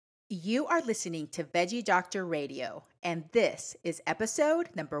You are listening to Veggie Doctor Radio, and this is episode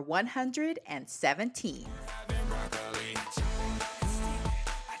number 117.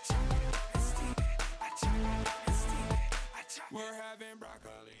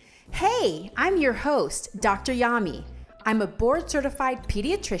 Hey, I'm your host, Dr. Yami. I'm a board-certified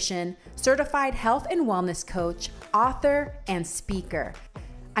pediatrician, certified health and wellness coach, author, and speaker.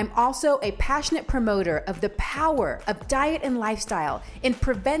 I'm also a passionate promoter of the power of diet and lifestyle in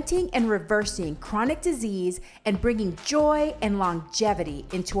preventing and reversing chronic disease and bringing joy and longevity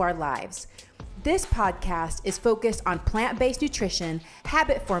into our lives. This podcast is focused on plant-based nutrition,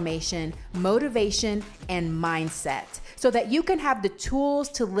 habit formation, motivation, and mindset so that you can have the tools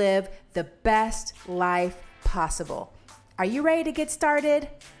to live the best life possible. Are you ready to get started?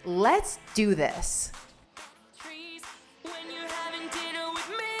 Let's do this.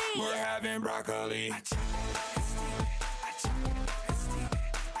 We're having broccoli.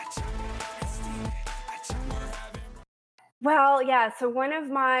 Well, yeah, so one of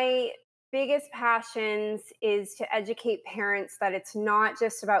my biggest passions is to educate parents that it's not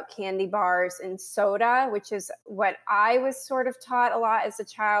just about candy bars and soda, which is what I was sort of taught a lot as a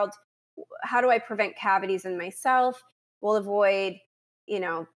child. How do I prevent cavities in myself? We'll avoid,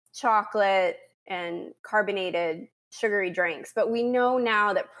 chocolate and carbonated sugary drinks. But we know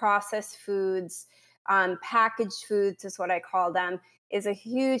now that processed foods, packaged foods is what I call them, is a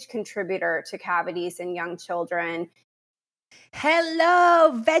huge contributor to cavities in young children.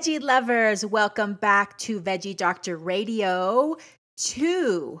 Hello, veggie lovers. Welcome back to Veggie Doctor Radio,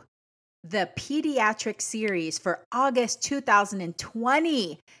 to the Pediatric series for August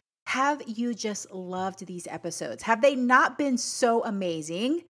 2020. Have you just loved these episodes? Have they not been so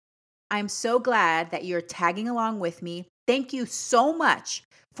amazing? I'm so glad that you're tagging along with me. Thank you so much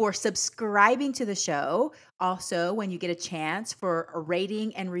for subscribing to the show. Also, when you get a chance, for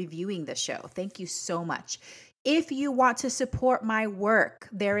rating and reviewing the show. Thank you so much. If you want to support my work,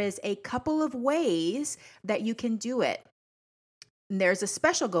 there is a couple of ways that you can do it. There's a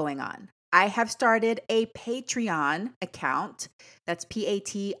special going on. I have started a Patreon account. That's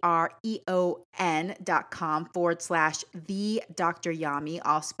patreon.com/the Dr. Yami,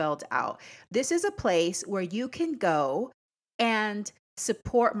 all spelled out. This is a place where you can go and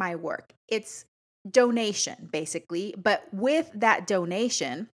support my work. It's donation, basically, but with that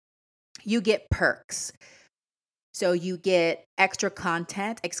donation, you get perks. So you get extra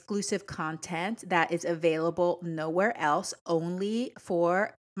content, exclusive content that is available nowhere else, only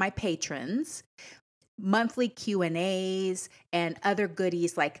for my patrons, monthly Q&As, and other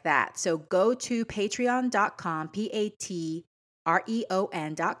goodies like that. So go to patreon.com,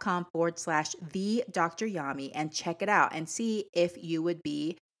 patreon.com/the Dr. Yami, and check it out and see if you would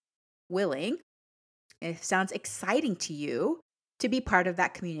be willing, if it sounds exciting to you, to be part of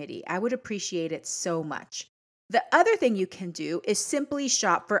that community. I would appreciate it so much. The other thing you can do is simply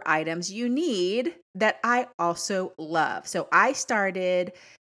shop for items you need that I also love. So I started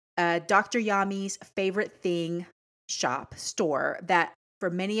Dr. Yami's Favorite Thing store that for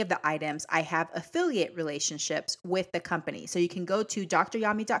many of the items, I have affiliate relationships with the company. So you can go to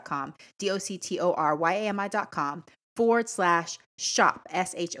dryami.com, doctoryami.com/shop,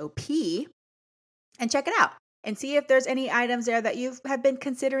 SHOP, and check it out and see if there's any items there that you have been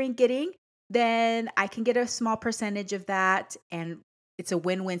considering getting. Then I can get a small percentage of that, and it's a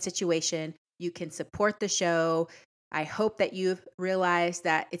win-win situation. You can support the show. I hope that you've realized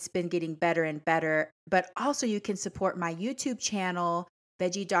that it's been getting better and better, but also you can support my YouTube channel,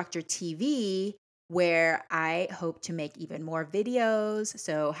 Veggie Doctor TV, where I hope to make even more videos.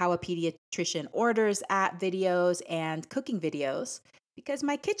 So how a pediatrician orders at videos and cooking videos, because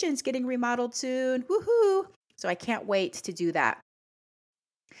my kitchen's getting remodeled soon. Woohoo! So I can't wait to do that.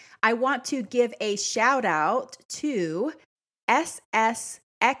 I want to give a shout out to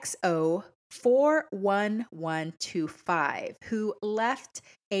SSXO41125, who left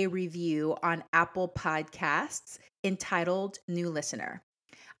a review on Apple Podcasts entitled New Listener.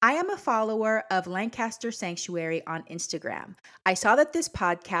 I am a follower of Lancaster Sanctuary on Instagram. I saw that this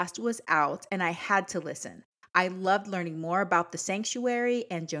podcast was out and I had to listen. I loved learning more about the sanctuary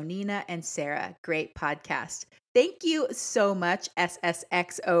and Jonina and Sarah. Great podcast. Thank you so much,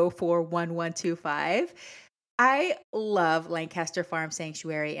 SSXO41125. I love Lancaster Farm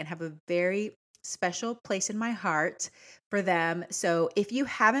Sanctuary and have a very special place in my heart for them. So if you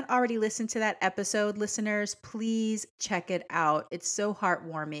haven't already listened to that episode, listeners, please check it out. It's so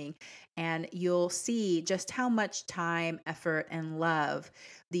heartwarming, and you'll see just how much time, effort, and love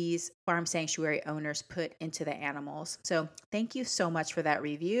these farm sanctuary owners put into the animals. So thank you so much for that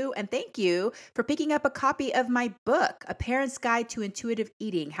review. And thank you for picking up a copy of my book, A Parent's Guide to Intuitive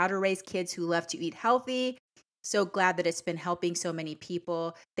Eating, How to Raise Kids Who Love to Eat Healthy. So glad that it's been helping so many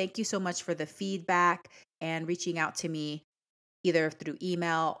people. Thank you so much for the feedback and reaching out to me either through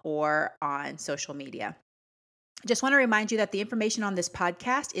email or on social media. Just want to remind you that the information on this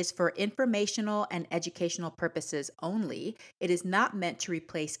podcast is for informational and educational purposes only. It is not meant to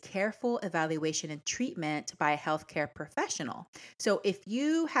replace careful evaluation and treatment by a healthcare professional. So if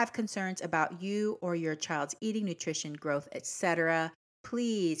you have concerns about you or your child's eating, nutrition, growth, etc.,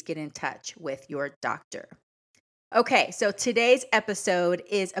 please get in touch with your doctor. Okay, so today's episode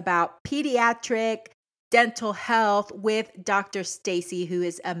is about pediatric dental health with Dr. Staci, who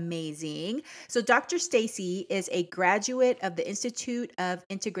is amazing. So Dr. Staci is a graduate of the Institute of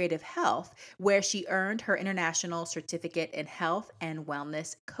Integrative Health, where she earned her international certificate in health and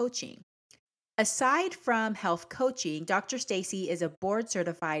wellness coaching. Aside from health coaching, Dr. Staci is a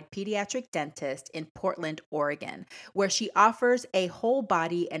board-certified pediatric dentist in Portland, Oregon, where she offers a whole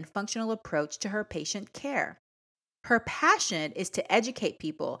body and functional approach to her patient care. Her passion is to educate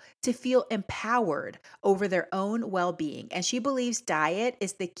people to feel empowered over their own well-being, and she believes diet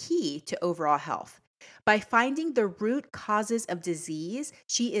is the key to overall health. By finding the root causes of disease,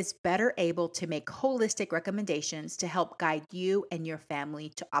 she is better able to make holistic recommendations to help guide you and your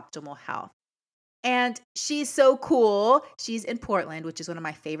family to optimal health. And she's so cool. She's in Portland, which is one of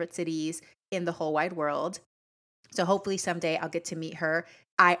my favorite cities in the whole wide world. So hopefully someday I'll get to meet her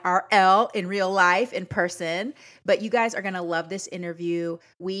IRL, in real life, in person. But you guys are going to love this interview.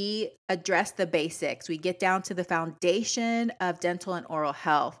 We address the basics. We get down to the foundation of dental and oral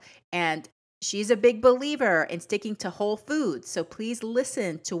health. And she's a big believer in sticking to whole foods. So please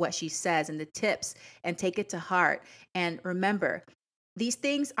listen to what she says and the tips and take it to heart. And remember, these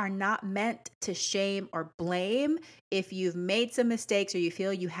things are not meant to shame or blame. If you've made some mistakes or you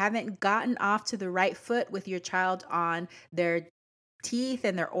feel you haven't gotten off to the right foot with your child on their teeth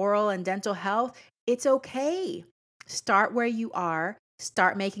and their oral and dental health, it's okay. Start where you are.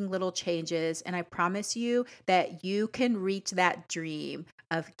 Start making little changes. And I promise you that you can reach that dream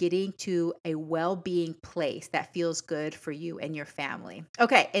of getting to a well-being place that feels good for you and your family.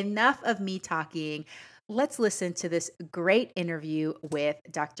 Okay, enough of me talking. Let's listen to this great interview with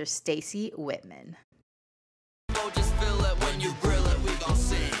Dr. Staci Whitman. Just feel it when you grill it, we gon'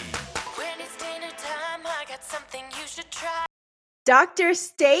 sing. When it's dinner time, I got something you should try. Dr.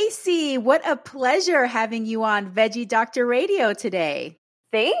 Staci, what a pleasure having you on Veggie Doctor Radio today.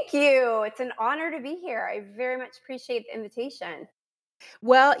 Thank you. It's an honor to be here. I very much appreciate the invitation.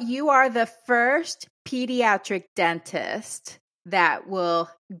 Well, you are the first pediatric dentist that will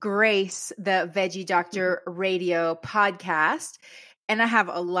grace the Veggie Doctor Radio podcast. And I have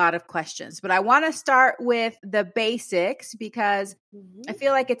a lot of questions, but I want to start with the basics because I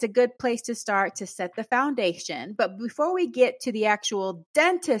feel like it's a good place to start to set the foundation. But before we get to the actual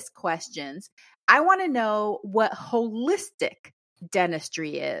dentist questions, I want to know what holistic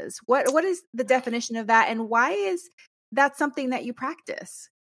dentistry is. What is the definition of that, and why is that something that you practice?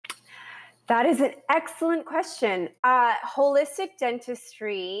 That is an excellent question. Holistic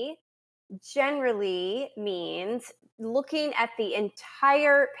dentistry generally means looking at the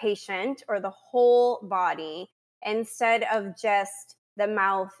entire patient or the whole body instead of just the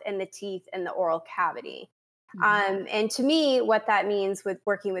mouth and the teeth and the oral cavity. And to me, what that means with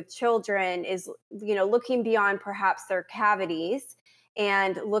working with children is, looking beyond perhaps their cavities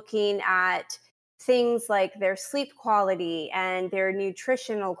and looking at things like their sleep quality and their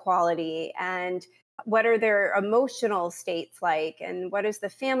nutritional quality and what are their emotional states like and what is the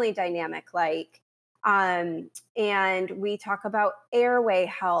family dynamic like. And we talk about airway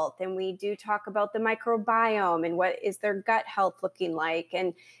health, and we do talk about the microbiome and what is their gut health looking like,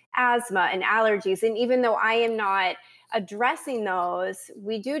 and asthma and allergies. And even though I am not addressing those,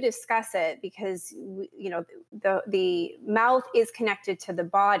 we do discuss it because the mouth is connected to the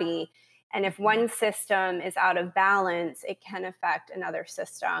body. And if one system is out of balance, it can affect another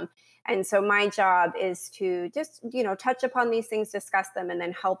system. And so my job is to just, touch upon these things, discuss them, and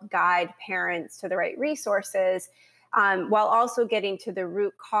then help guide parents to the right resources, while also getting to the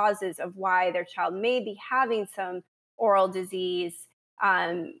root causes of why their child may be having some oral disease,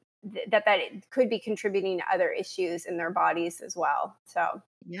 that it could be contributing to other issues in their bodies as well. So,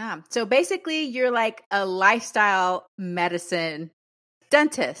 yeah. So basically you're like a lifestyle medicine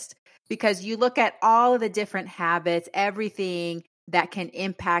dentist. because you look at all of the different habits, everything that can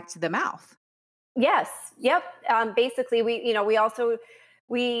impact the mouth. Yes. Yep. Basically, we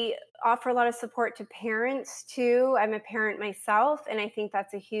offer a lot of support to parents too. I'm a parent myself, and I think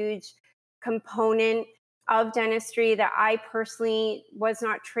that's a huge component of dentistry that I personally was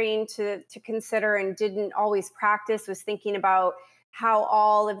not trained to consider and didn't always practice. Was thinking about how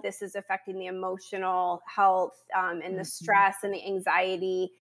all of this is affecting the emotional health, and the Mhm. stress and the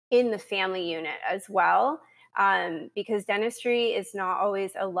anxiety in the family unit as well, because dentistry is not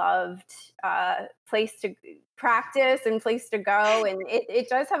always a loved place to practice and place to go, and it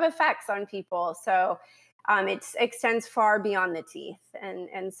does have effects on people. So it extends far beyond the teeth,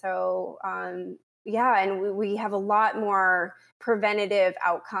 and so yeah, and we have a lot more preventative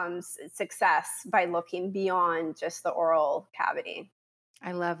outcomes success by looking beyond just the oral cavity.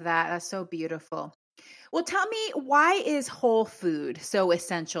 I love that. That's so beautiful. Well, tell me, why is whole food so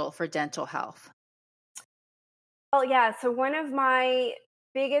essential for dental health? Well, yeah. So one of my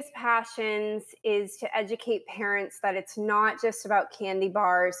biggest passions is to educate parents that it's not just about candy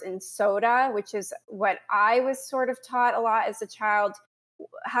bars and soda, which is what I was sort of taught a lot as a child.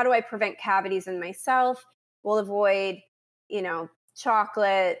 How do I prevent cavities in myself? We'll avoid,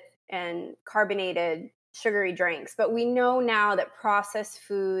 chocolate and carbonated sugary drinks. But we know now that processed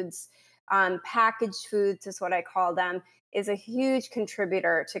foods, packaged foods is what I call them, is a huge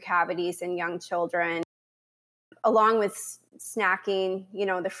contributor to cavities in young children, along with snacking,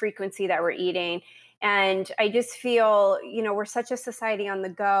 the frequency that we're eating. And I just feel, we're such a society on the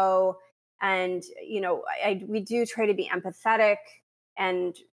go. And, we do try to be empathetic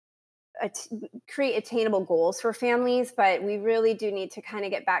and at- create attainable goals for families, but we really do need to kind of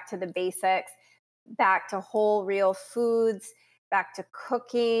get back to the basics, back to whole, real foods, back to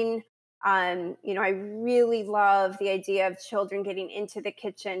cooking. I really love the idea of children getting into the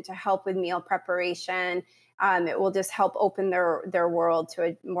kitchen to help with meal preparation. It will just help open their world to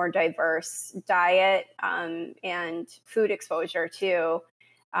a more diverse diet, and food exposure too.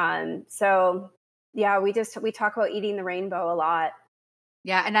 So yeah, we talk about eating the rainbow a lot.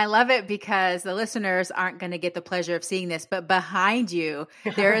 Yeah, and I love it because the listeners aren't going to get the pleasure of seeing this, but behind you,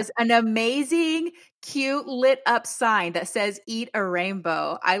 there is an amazing, cute lit up sign that says "Eat a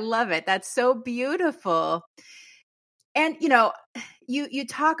Rainbow." I love it. That's so beautiful. And you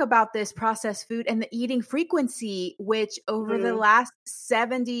talk about this processed food and the eating frequency, which over the Mhm. last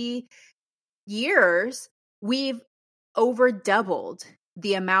 70 years, we've over doubled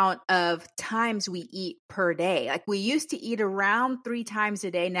the amount of times we eat per day. Like, we used to eat around 3 times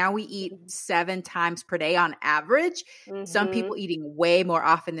a day. Now we eat 7 times per day on average. Some people Mhm. eating way more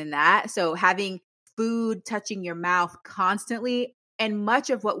often than that. So having food touching your mouth constantly, and much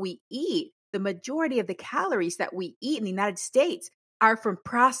of what we eat, the majority of the calories that we eat in the United States are from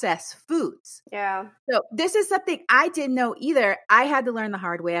processed foods. Yeah. So this is something I didn't know either. I had to learn the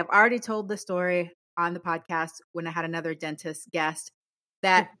hard way. I've already told the story on the podcast when I had another dentist guest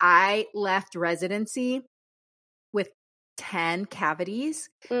that I left residency with 10 cavities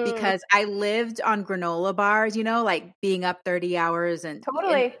Mm, because I lived on granola bars, like being up 30 hours, and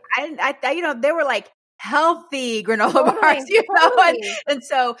totally. they were like healthy granola bars, Totally. and, Totally. and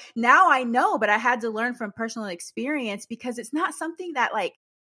so now I know, but I had to learn from personal experience because it's not something that like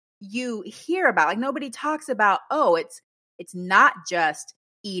you hear about. Like, nobody talks about, oh, it's not just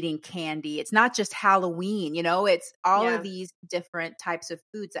eating candy. It's not just Halloween, it's all of Yeah. these different types of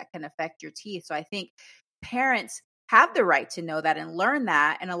foods that can affect your teeth. So I think parents have the right to know that and learn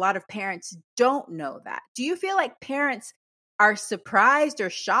that. And a lot of parents don't know that. Do you feel like parents are surprised or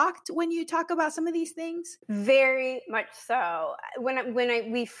shocked when you talk about some of these things? Very much so.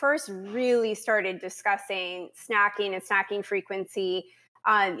 We first really started discussing snacking and snacking frequency,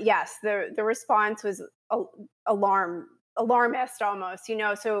 yes, the response was alarmist almost.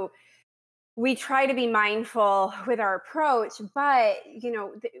 So we try to be mindful with our approach, but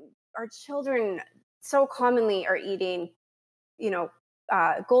our children so commonly are eating, you know,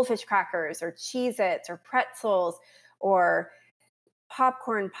 goldfish crackers or Cheez Its or pretzels or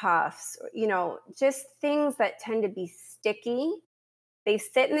popcorn puffs, just things that tend to be sticky. They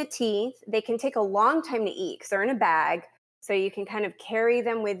sit in the teeth. They can take a long time to eat because they're in a bag. So you can kind of carry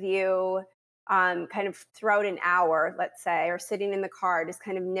them with you, kind of throughout an hour, let's say, or sitting in the car, just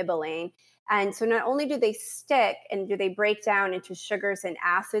kind of nibbling. And so not only do they stick and do they break down into sugars and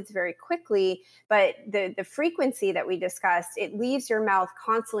acids very quickly, but the frequency that we discussed, it leaves your mouth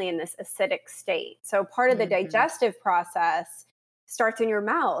constantly in this acidic state. So part of the Mhm. digestive process starts in your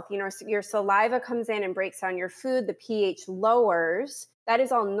mouth. So your saliva comes in and breaks down your food, the pH lowers. That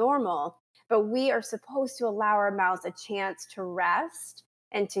is all normal. But we are supposed to allow our mouths a chance to rest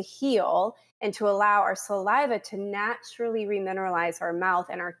and to heal and to allow our saliva to naturally remineralize our mouth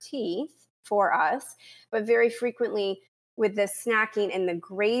and our teeth for us. But very frequently, with the snacking and the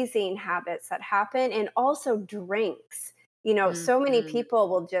grazing habits that happen, and also drinks, so many Mhm. people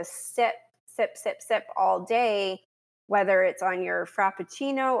will just sip, sip, sip, sip all day, whether it's on your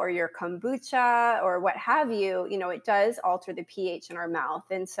frappuccino or your kombucha or what have you. It does alter the pH in our mouth.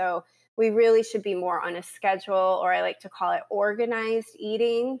 And so we really should be more on a schedule, or I like to call it organized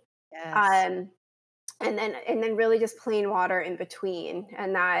eating. Yes. Um, and then really just plain water in between.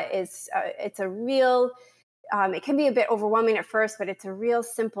 And that is, it's a real, it can be a bit overwhelming at first, but it's a real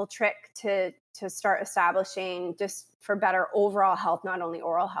simple trick to start establishing, just for better overall health, not only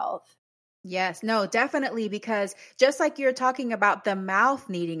oral health. Yes, no, definitely. Because just like you're talking about the mouth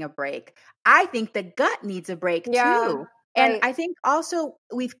needing a break, I think the gut needs a break Yeah, too. And right. I think also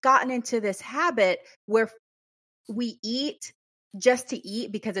we've gotten into this habit where we eat just to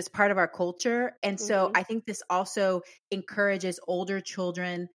eat because it's part of our culture. And so Hmm. I think this also encourages older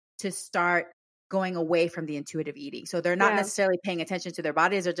children to start going away from the intuitive eating. So they're not Yeah, necessarily paying attention to their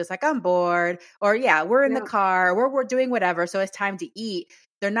bodies. They're just like, I'm bored, or yeah, we're in the yeah, car, we're doing whatever. So it's time to eat.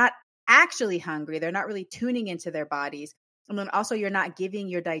 They're not actually hungry. They're not really tuning into their bodies. And then also, you're not giving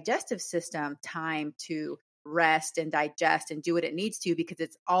your digestive system time to rest and digest and do what it needs to, because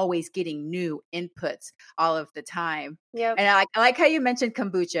it's always getting new inputs all of the time. yep. And I like how you mentioned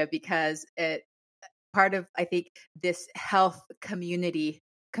kombucha, because it part of, I think, this health community.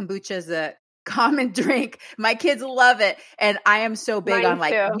 Kombucha is a common drink. My kids love it, and I am so big Mine on,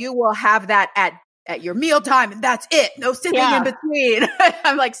 like, too. you will have that at your mealtime, and that's it. No sipping in Yeah, between.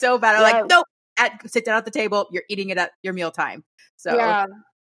 I'm like so bad. I'm like, yeah, nope. Sit down at the table. You're eating it at your mealtime. So yeah.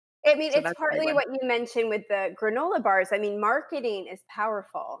 I mean, so it's that's a big partly one. what you mentioned with the granola bars. I mean, marketing is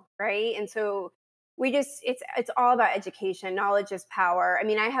powerful, right? And so it's all about education. Knowledge is power. I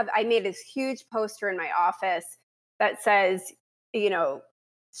mean, I made this huge poster in my office that says, you know,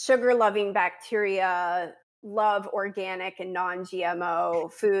 sugar loving bacteria love organic and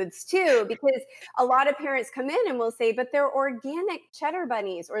non-GMO foods too, because a lot of parents come in and will say, but they're organic cheddar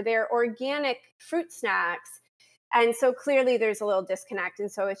bunnies or they're organic fruit snacks, and so clearly there's a little disconnect.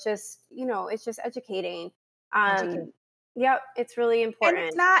 And so it's just educating. Educate. Yep, it's really And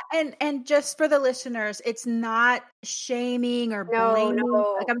it's important. not, and just for the listeners, it's not shaming or No, blaming.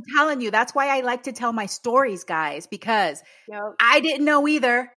 Like, no, I'm telling you, that's why I like to tell my stories, guys, because yep, I didn't know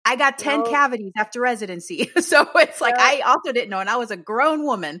either. I got 10 no, cavities after residency. So it's like, yep. I also didn't know. And I was a grown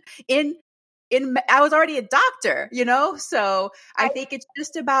woman I was already a doctor. So I I think it's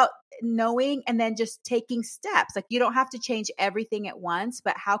just about knowing and then just taking steps. Like, you don't have to change everything at once,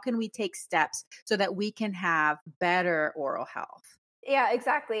 but how can we take steps so that we can have better oral health? Yeah,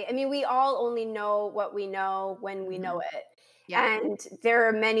 exactly. I mean, we all only know what we know when we know Mhm. it. Yep. And there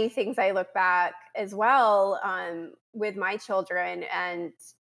are many things I look back as well, with my children, and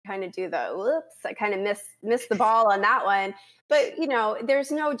kind of do the whoops. I kind of miss the ball on that one. But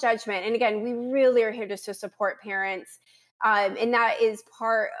there's no judgment. And again, we really are here just to support parents. And that is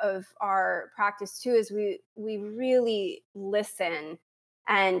part of our practice too, is we really listen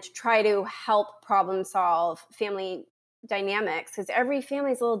and try to help problem solve family dynamics, because every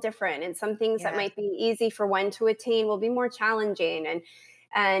family is a little different, and some things that Yes. might be easy for one to attain will be more challenging.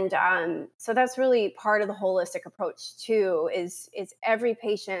 And so that's really part of the holistic approach too, is every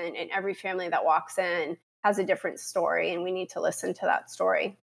patient and every family that walks in has a different story, and we need to listen to that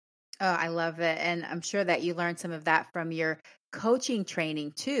story. Oh, I love it. And I'm sure that you learned some of that from your coaching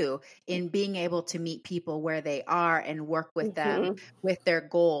training too, in being able to meet people where they are and work with them Hmm. with their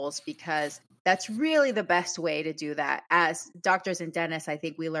goals, because that's really the best way to do that. As doctors and dentists, I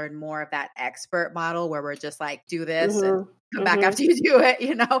think we learn more of that expert model where we're just like, do this and Hmm. come back Hmm. after you do it,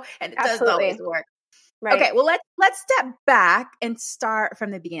 and it doesn't always Absolutely. work. Right. Okay, well, let's step back and start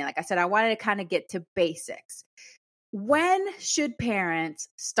from the beginning. Like I said, I wanted to kind of get to basics. When should parents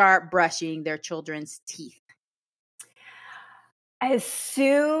start brushing their children's teeth? As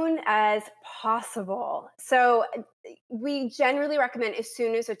soon as possible. So we generally recommend as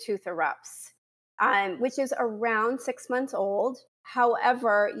soon as a tooth erupts, which is around 6 months old.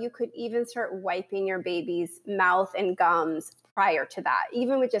 However, you could even start wiping your baby's mouth and gums prior to that,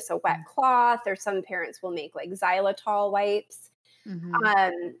 even with just a wet cloth, or some parents will make like xylitol wipes. Mm-hmm.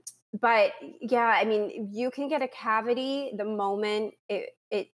 Um, but yeah, I mean, you can get a cavity the moment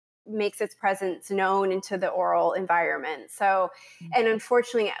it makes its presence known into the oral environment. So, and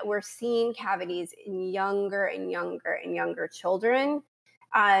unfortunately, we're seeing cavities in younger and younger and younger children.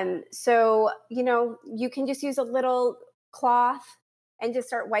 So you can just use a little cloth and just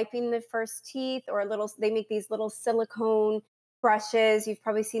start wiping the first teeth, or a little. They make these little silicone brushes. You've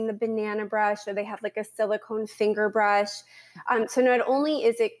probably seen the banana brush, or they have like a silicone finger brush. So not only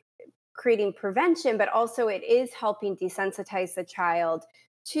is it creating prevention, but also it is helping desensitize the child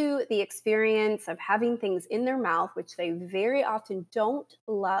to the experience of having things in their mouth, which they very often don't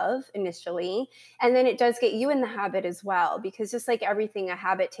love initially. And then it does get you in the habit as well, because just like everything, a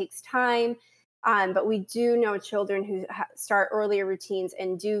habit takes time. But we do know children who start earlier routines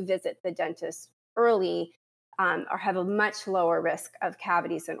and do visit the dentist early or have a much lower risk of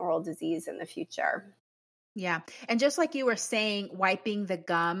cavities and oral disease in the future. Yeah. And just like you were saying, wiping the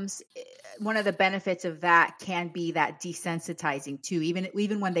gums, one of the benefits of that can be that desensitizing too,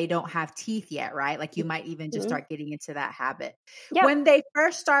 even when they don't have teeth yet, right? Like you might even just Mhm. start getting into that habit. Yep. When they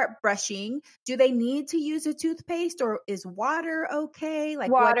first start brushing, do they need to use a toothpaste or is water okay?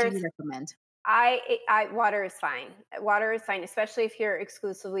 Like what do Water. you recommend? Water is fine. Water is fine, especially if you're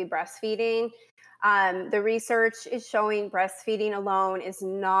exclusively breastfeeding. The research is showing breastfeeding alone is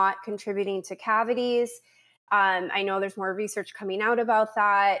not contributing to cavities. I know there's more research coming out about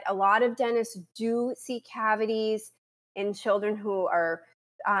that. A lot of dentists do see cavities in children who are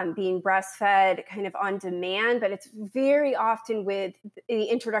being breastfed kind of on demand, but it's very often with the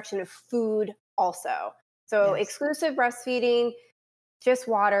introduction of food also. So Yes. exclusive breastfeeding, just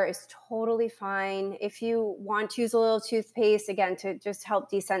water is totally fine. If you want to use a little toothpaste, again, to just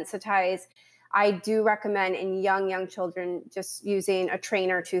help desensitize, I do recommend in young children just using a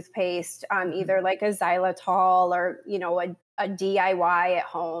trainer toothpaste, Mhm. either like a xylitol or, a DIY at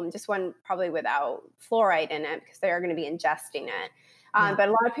home, just one probably without fluoride in it because they are going to be ingesting it. Yeah. But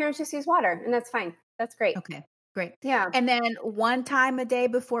a lot of parents just use water, and that's fine. That's great. Okay. Great. Yeah. And then one time a day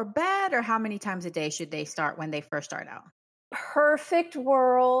before bed, or how many times a day should they start when they first start out? Perfect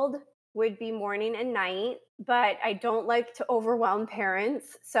world would be morning and night, but I don't like to overwhelm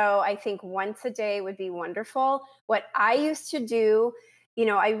parents. So I think once a day would be wonderful. What I used to do,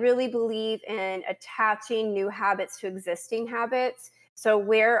 I really believe in attaching new habits to existing habits. So,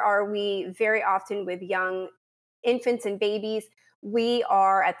 where are we very often with young infants and babies? We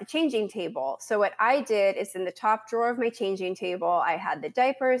are at the changing table. So, what I did is in the top drawer of my changing table, I had the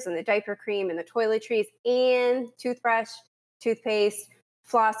diapers and the diaper cream and the toiletries and toothbrush, toothpaste,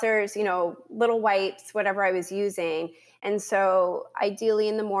 flossers, little wipes, whatever I was using. And so ideally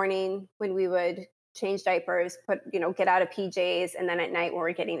in the morning when we would change diapers, get out of PJs, and then at night when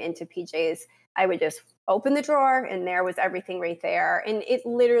we're getting into PJs, I would just open the drawer and there was everything right there. And it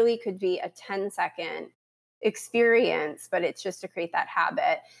literally could be a 10-second experience, but it's just to create that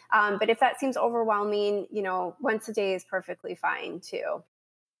habit. But if that seems overwhelming, once a day is perfectly fine too.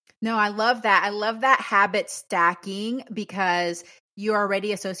 No, I love that. I love that habit stacking because you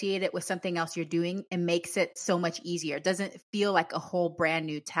already associate it with something else you're doing and makes it so much easier. It doesn't feel like a whole brand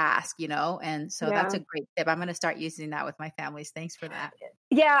new task, And so that's Yeah. a great tip. I'm going to start using that with my families. Thanks for that.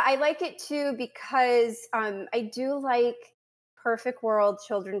 Yeah, I like it too because I do like perfect world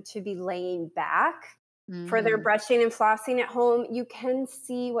children to be laying back for their Hmm. brushing and flossing at home. You can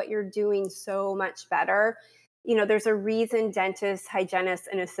see what you're doing so much better. There's a reason dentists, hygienists,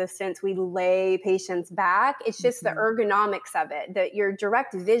 and assistants, we lay patients back. It's just the Hmm. ergonomics of it, that your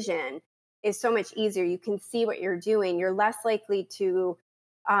direct vision is so much easier. You can see what you're doing. You're less likely to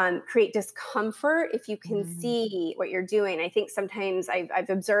create discomfort if you can Hmm. see what you're doing. I think sometimes I've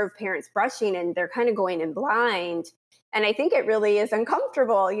observed parents brushing and they're kind of going in blind. And I think it really is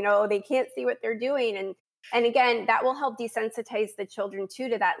uncomfortable. They can't see what they're doing. And again, that will help desensitize the children too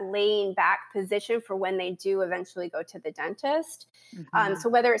to that laying back position for when they do eventually go to the dentist. Hmm. So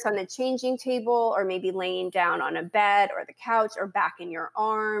whether it's on the changing table or maybe laying down on a bed or the couch or back in your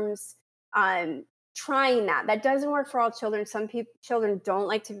arms, um, trying that doesn't work for all children. Some children don't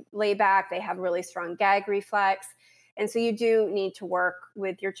like to lay back. They have really strong gag reflex. And so you do need to work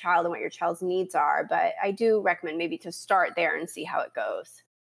with your child and what your child's needs are. But I do recommend maybe to start there and see how it goes.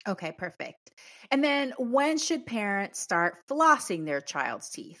 Okay, perfect. And then when should parents start flossing their child's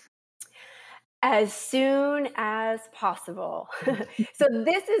teeth? As soon as possible. So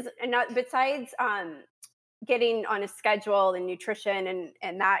this is not, besides getting on a schedule and nutrition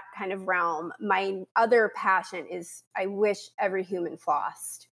and that kind of realm, my other passion is I wish every human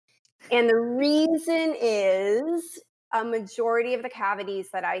flossed. And the reason is a majority of the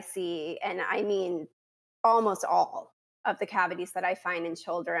cavities that I see, and I mean almost all of the cavities that I find in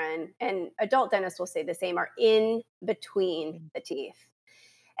children, and adult dentists will say the same, are in between the teeth.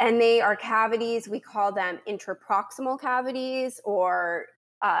 And they are cavities, we call them interproximal cavities or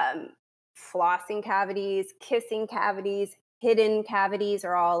um, flossing cavities, kissing cavities, hidden cavities,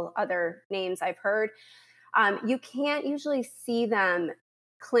 are all other names I've heard. You can't usually see them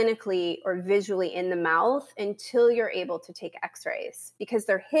clinically or visually in the mouth until you're able to take x-rays because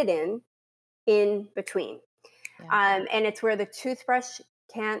they're hidden in between. Yeah. And it's where the toothbrush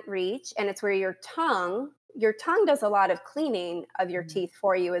can't reach, and it's where your tongue does a lot of cleaning of your teeth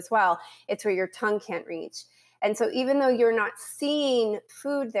for you as well. It's where your tongue can't reach. And so even though you're not seeing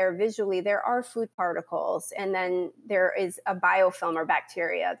food there visually, there are food particles, and then there is a biofilm or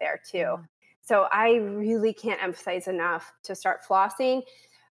bacteria there too. Yeah. So I really can't emphasize enough to start flossing.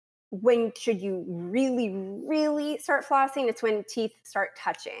 When should you really, really start flossing? It's when teeth start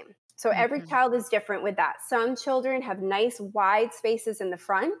touching. So every child is different with that. Some children have nice wide spaces in the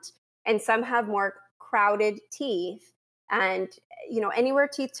front, and some have more crowded teeth. And anywhere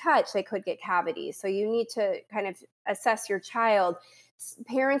teeth touch, they could get cavities. So you need to kind of assess your child.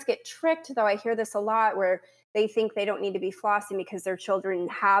 Parents get tricked, though. I hear this a lot where they think they don't need to be flossing because their children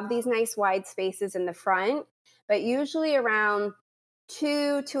have these nice wide spaces in the front. But usually around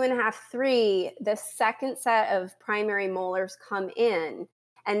 2, 2.5, 3, the second set of primary molars come in,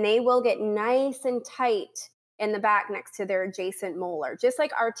 and they will get nice and tight in the back next to their adjacent molar, just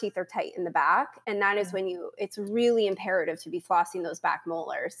like our teeth are tight in the back. And that is when it's really imperative to be flossing those back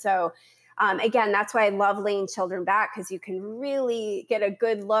molars. So again, that's why I love laying children back, because you can really get a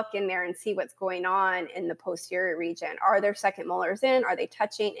good look in there and see what's going on in the posterior region. Are their second molars in? Are they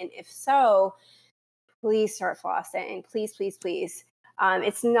touching? And if so, please start flossing. Please, please, please.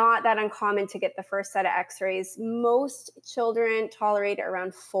 It's not that uncommon to get the first set of x-rays. Most children tolerate it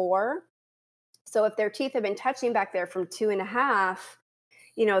around 4. So if their teeth have been touching back there from 2.5,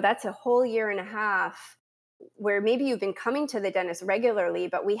 that's a whole year and a half where maybe you've been coming to the dentist regularly,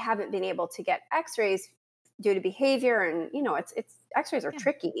 but we haven't been able to get x-rays due to behavior. And, it's x-rays are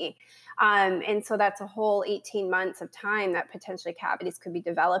tricky. And so that's a whole 18 months of time that potentially cavities could be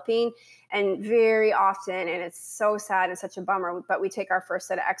developing. And very often, and it's so sad and such a bummer, but we take our first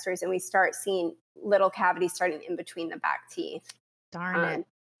set of x-rays and we start seeing little cavities starting in between the back teeth. Darn it.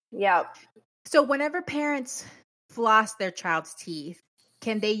 Yeah. So whenever parents floss their child's teeth,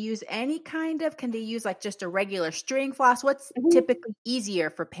 can they use like just a regular string floss? What's typically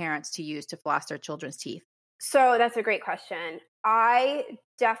easier for parents to use to floss their children's teeth? So that's a great question. I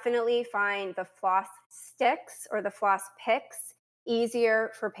definitely find the floss sticks or the floss picks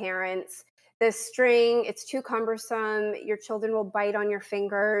easier for parents. The string, it's too cumbersome. Your children will bite on your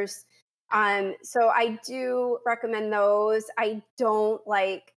fingers. So I do recommend those. I don't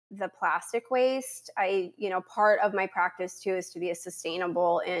like the plastic waste. Part of my practice too is to be as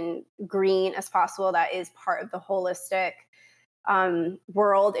sustainable and green as possible. That is part of the holistic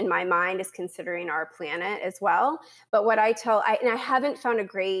world in my mind, is considering our planet as well. But what I haven't found a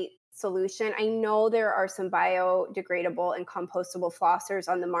great solution. I know there are some biodegradable and compostable flossers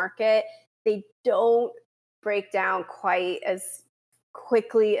on the market. They don't break down quite as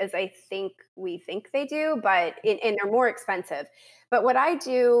quickly as we think they do, and they're more expensive. But what I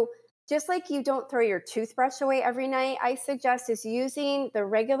do, just like you don't throw your toothbrush away every night, I suggest is using the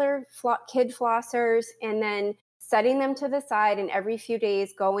regular kid flossers and then setting them to the side, and every few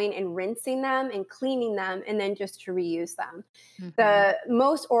days going and rinsing them and cleaning them, and then just to reuse them. The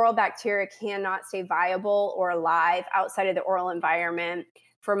most oral bacteria cannot stay viable or alive outside of the oral environment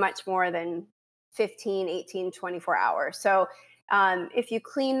for much more than 15, 18, 24 hours. So if you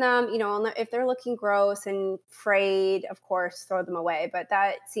clean them, if they're looking gross and frayed, of course, throw them away. But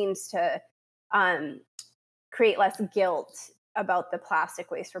that seems to create less guilt about the plastic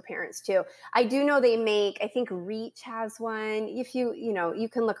waste for parents too. I do know I think Reach has one. If you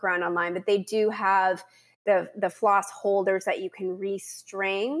can look around online, but they do have the floss holders that you can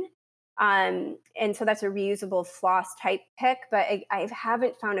restring. And so that's a reusable floss type pick, but I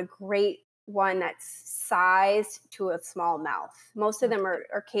haven't found a great one that's sized to a small mouth. Most of them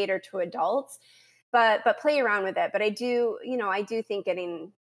are catered to adults, but play around with it. But I do think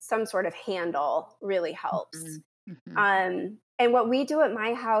getting some sort of handle really helps. And what we do at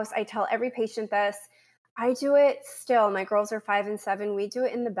my house, I tell every patient this, I do it still. My girls are 5 and 7. We do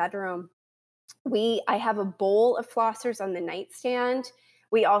it in the bedroom. I have a bowl of flossers on the nightstand.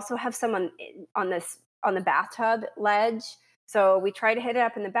 We also have some on the bathtub ledge. So we try to hit it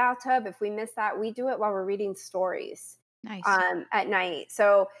up in the bathtub. If we miss that, we do it while we're reading stories. Nice. At night.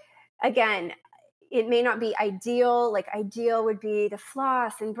 So again, it may not be ideal. Like ideal would be to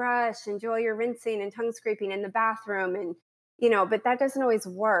floss and brush and do all your rinsing and tongue scraping in the bathroom, and but that doesn't always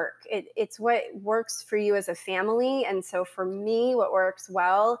work. It's what works for you as a family. And so for me, what works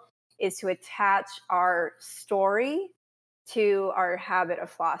well is to attach our story to our habit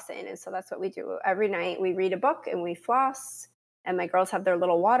of flossing. And so that's what we do every night. We read a book and we floss. And my girls have their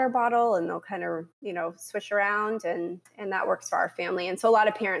little water bottle, and they'll kind of, swish around, and that works for our family. And so a lot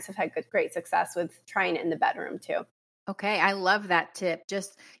of parents have had great success with trying it in the bedroom too. Okay, I love that tip.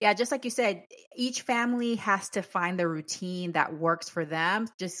 Just like you said, each family has to find the routine that works for them.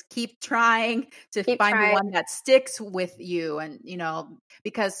 Just keep trying to Keep find the trying. one that sticks with you. And,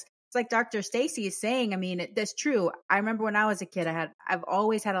 because it's like Dr. Staci is saying, I mean, that's true. I remember when I was a kid, I've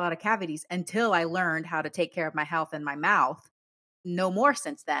always had a lot of cavities until I learned how to take care of my health and my mouth. No more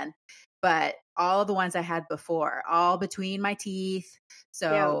since then. But all the ones I had before, all between my teeth. Yeah.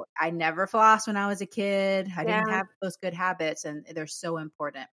 So I never flossed when I was a kid. I didn't Yeah. have those good habits, and they're so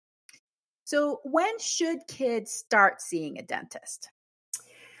important. So when should kids start seeing a dentist?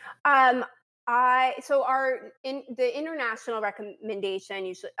 Um, the international recommendation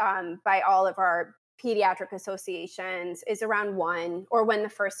usually by all of our pediatric associations is around 1, or when the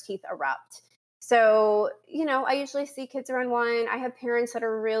first teeth erupt. So, I usually see kids around 1. I have parents that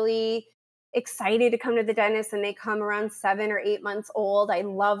are really excited to come to the dentist, and they come around 7 or 8 months old. I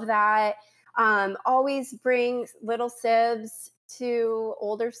love that. Always bring little sibs to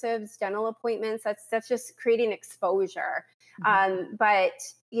older sibs dental appointments. That's just creating exposure. But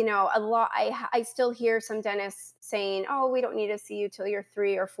a lot, I still hear some dentists saying, oh, we don't need to see you till you're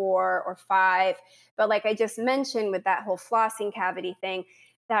 3 or 4 or 5. But like I just mentioned with that whole flossing cavity thing,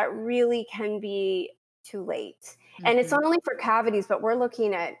 that really can be too late. And it's Mhm. not only for cavities, but we're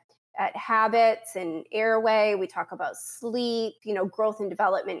looking at habits and airway. We talk about sleep, growth and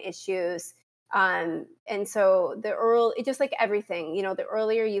development issues. And so it just like everything, the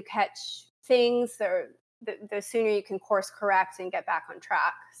earlier you catch things, the sooner you can course correct and get back on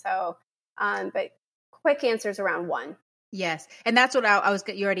track. So, but quick answers around 1. Yes. And that's what I was,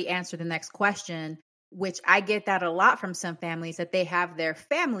 you already answered the next question, which I get that a lot from some families, that they have their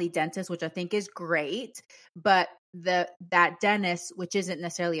family dentist, which I think is great. But that dentist, which isn't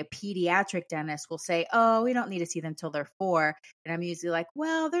necessarily a pediatric dentist, will say, oh, we don't need to see them till they're 4. And I'm usually like,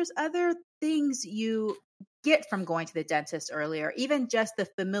 well, there's other things you get from going to the dentist earlier, even just the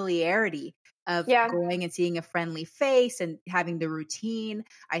familiarity of Yeah. going and seeing a friendly face and having the routine,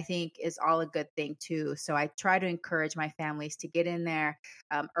 I think is all a good thing too. So I try to encourage my families to get in there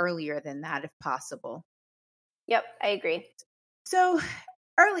earlier than that if possible. Yep. I agree. So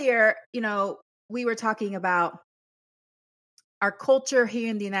earlier, we were talking about our culture here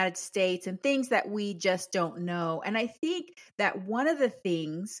in the United States and things that we just don't know. And I think that one of the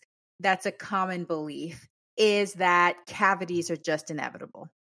things that's a common belief is that cavities are just inevitable.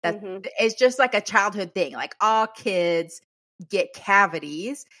 That Hmm. it's just like a childhood thing. Like all kids get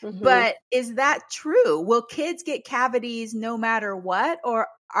cavities. Hmm. But is that true? Will kids get cavities no matter what? Or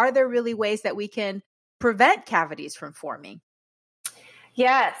are there really ways that we can prevent cavities from forming?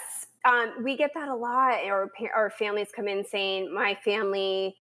 Yes. We get that a lot, or families come in saying, my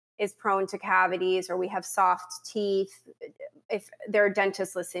family is prone to cavities, or we have soft teeth. If there are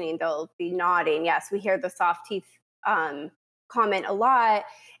dentists listening, they'll be nodding. Yes, we hear the soft teeth comment a lot.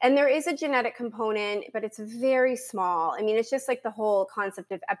 And there is a genetic component, but it's very small. I mean, it's just like the whole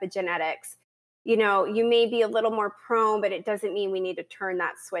concept of epigenetics. You may be a little more prone, but it doesn't mean we need to turn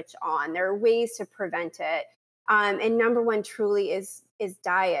that switch on. There are ways to prevent it. And number one truly is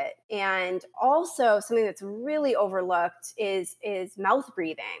diet. And also something that's really overlooked is mouth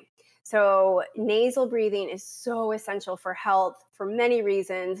breathing. So nasal breathing is so essential for health for many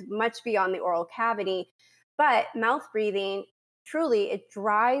reasons, much beyond the oral cavity. But mouth breathing, truly, it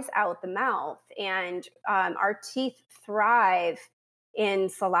dries out the mouth, and our teeth thrive in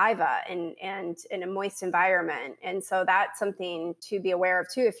saliva and in a moist environment. And so that's something to be aware of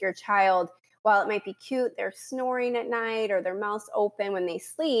too. If your child, while it might be cute, they're snoring at night or their mouth's open when they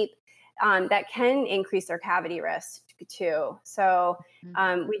sleep, that can increase their cavity risk too. So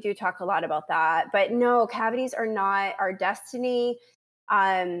we do talk a lot about that. But no, cavities are not our destiny.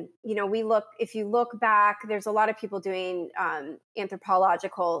 If you look back, there's a lot of people doing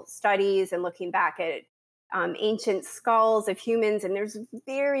anthropological studies and looking back at ancient skulls of humans, and there's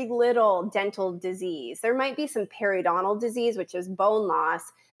very little dental disease. There might be some periodontal disease, which is bone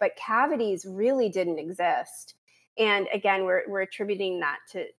loss, but cavities really didn't exist. And again, we're attributing that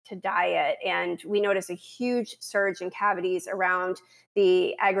to diet. And we notice a huge surge in cavities around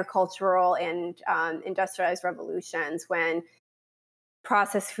the agricultural and industrialized revolutions, when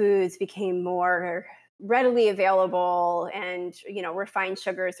processed foods became more readily available, and refined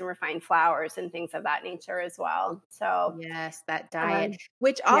sugars and refined flours and things of that nature as well. So Yes, that diet,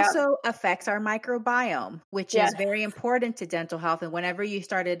 which yeah. also affects our microbiome, which is Yes. very important to dental health. And whenever you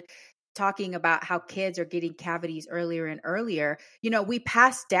started talking about how kids are getting cavities earlier and earlier, we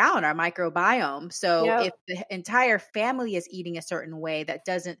pass down our microbiome. So Yep. if the entire family is eating a certain way that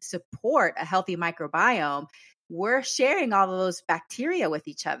doesn't support a healthy microbiome, we're sharing all of those bacteria with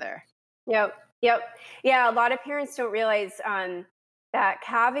each other. Yep. Yep. Yeah. A lot of parents don't realize that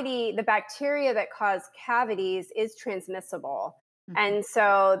the bacteria that cause cavities is transmissible. Mhm. And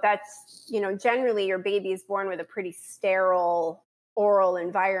so that's, generally your baby is born with a pretty sterile oral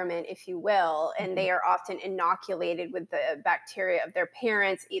environment, if you will, and Mhm. they are often inoculated with the bacteria of their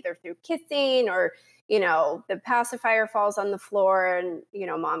parents, either through kissing or, the pacifier falls on the floor and,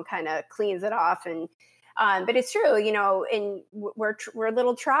 mom kind of cleans it off and but it's true, and we're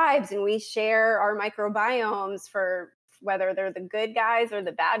little tribes, and we share our microbiomes for whether they're the good guys or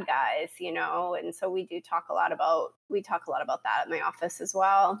the bad guys, and so we talk a lot about that at my office as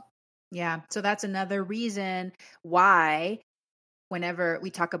well. Yeah. So that's another reason why whenever we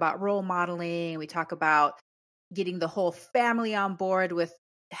talk about role modeling, we talk about getting the whole family on board with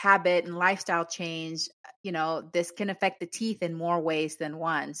habit and lifestyle change, this can affect the teeth in more ways than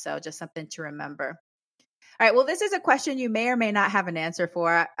one. So just something to remember. All right. Well, this is a question you may or may not have an answer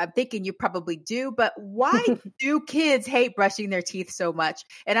for. I'm thinking you probably do, but why do kids hate brushing their teeth so much?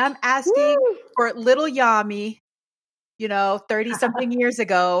 And I'm asking Woo! for little Yami, 30 something years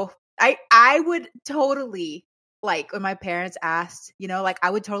ago. I would totally, like when my parents asked, like I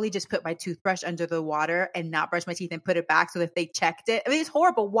would totally just put my toothbrush under the water and not brush my teeth and put it back so that if they checked it. I mean, it's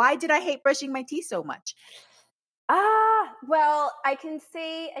horrible. Why did I hate brushing my teeth so much? Well, I can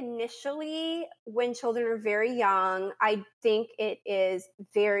say initially when children are very young, I think it is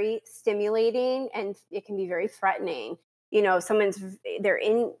very stimulating and it can be very threatening. They're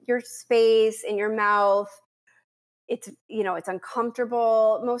in your space, in your mouth. It's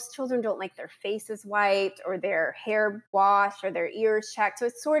uncomfortable. Most children don't like their faces wiped or their hair washed or their ears checked. So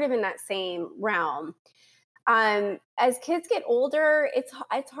it's sort of in that same realm. As kids get older, it's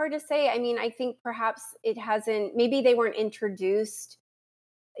hard to say. I mean, I think perhaps it hasn't. Maybe they weren't introduced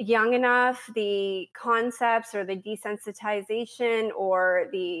young enough. The concepts or the desensitization or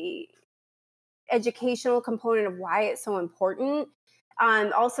the educational component of why it's so important.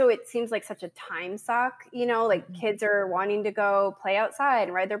 Also, it seems like such a time suck. Like Mhm. kids are wanting to go play outside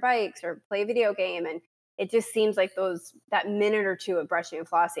and ride their bikes or play a video game, and it just seems like that minute or two of brushing and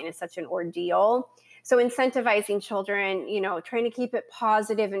flossing is such an ordeal. So incentivizing children, trying to keep it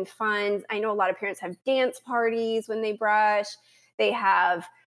positive and fun. I know a lot of parents have dance parties when they brush. They have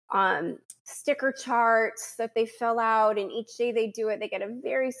sticker charts that they fill out, and each day they do it, they get a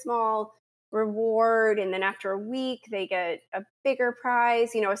very small reward, and then after a week they get a bigger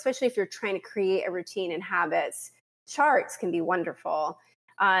prize, especially if you're trying to create a routine and habits. Charts can be wonderful.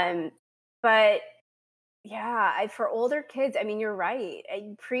 But yeah, for older kids, I mean, you're right.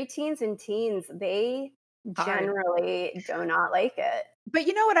 Preteens and teens, they Hard. generally do not like it. But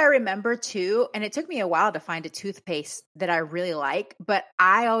you know what I remember too? And it took me a while to find a toothpaste that I really like, but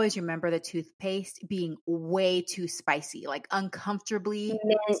I always remember the toothpaste being way too spicy, like uncomfortably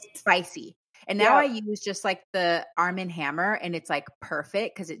Mint. spicy. And now I Yep. use just like the Arm& Hammer and it's like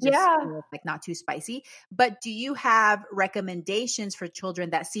perfect because it just Yeah. feels like not too spicy. But do you have recommendations for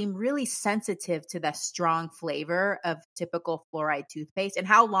children that seem really sensitive to the strong flavor of typical fluoride toothpaste? And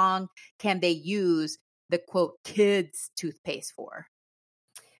how long can they use the quote kids toothpaste for?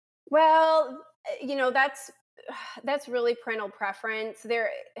 Well, that's really parental preference.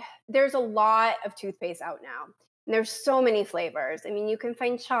 There's a lot of toothpaste out now. And there's so many flavors. I mean, you can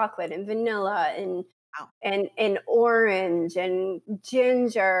find chocolate and vanilla and Wow. and orange and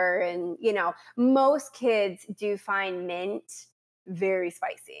ginger, and most kids do find mint very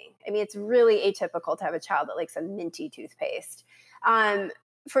spicy. I mean, it's really atypical to have a child that likes a minty toothpaste. Um,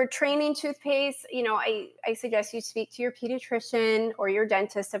 for training toothpaste, I suggest you speak to your pediatrician or your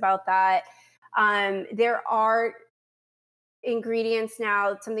dentist about that. There are ingredients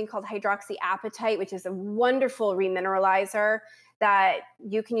now, something called hydroxyapatite, which is a wonderful remineralizer that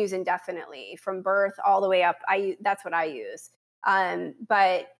you can use indefinitely from birth all the way up. That's what I use.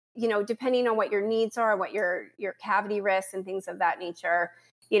 But depending on what your needs are, what your cavity risks and things of that nature,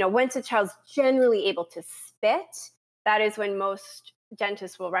 once a child's generally able to spit, that is when most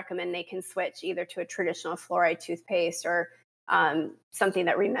dentists will recommend they can switch either to a traditional fluoride toothpaste or something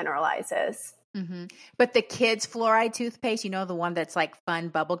that remineralizes. But the kids' fluoride toothpaste, the one that's like fun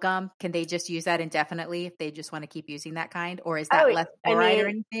bubble gum, can they just use that indefinitely if they just want to keep using that kind? Or is that Oh, less I fluoride or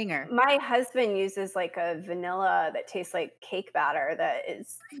mean, anything? Or my husband uses like a vanilla that tastes like cake batter that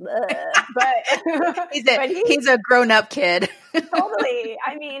is, ugh, but he's a but he he's a grown up kid. totally.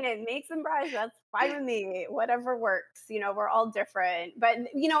 I mean, it makes him brush. That's fine with me. Whatever works. We're all different. But and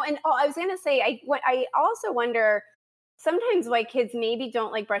I was gonna say, I also wonder sometimes why kids maybe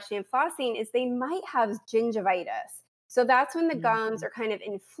don't like brushing and flossing is they might have gingivitis. So that's when the gums Mhm. are kind of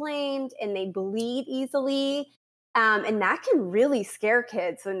inflamed and they bleed easily. And that can really scare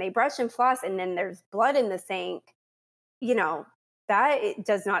kids when they brush and floss and then there's blood in the sink, you know, that it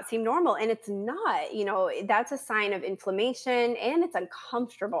does not seem normal. And it's not, that's a sign of inflammation and it's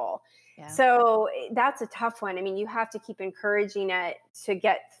uncomfortable. Yeah. So that's a tough one. I mean, you have to keep encouraging it to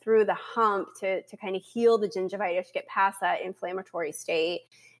get through the hump to kind of heal the gingivitis, get past that inflammatory state.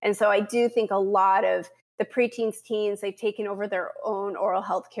 And so I do think a lot of the preteens, teens, they've taken over their own oral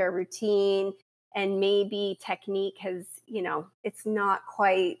health care routine and maybe technique has, it's not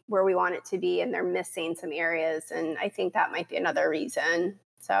quite where we want it to be and they're missing some areas. And I think that might be another reason.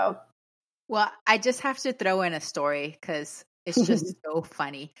 So, Well, I just have to throw in a story because it's just so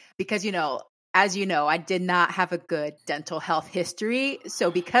funny. Because, as you know, I did not have a good dental health history. So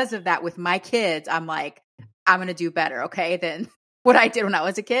because of that, with my kids, I'm like, I'm going to do better, okay, than what I did when I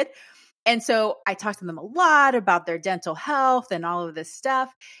was a kid. And so I talked to them a lot about their dental health and all of this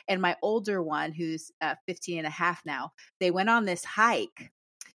stuff. And my older one, who's 15 and a half now, they went on this hike.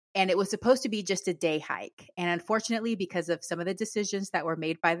 And it was supposed to be just a day hike. And unfortunately, because of some of the decisions that were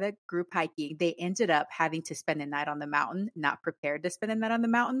made by the group hiking, they ended up having to spend a night on the mountain, not prepared to spend a night on the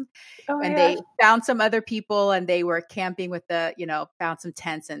mountain. oh my And gosh. they found some other people and they were camping with found some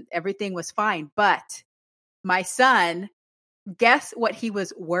tents and everything was fine. But my son, guess what he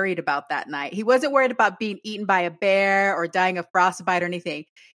was worried about that night? He wasn't worried about being eaten by a bear or dying of frostbite or anything.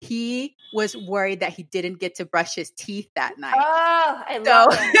 He was worried that he didn't get to brush his teeth that night. Oh, I So love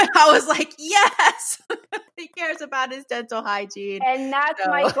it. I was like, yes, he cares about his dental hygiene. And that's So,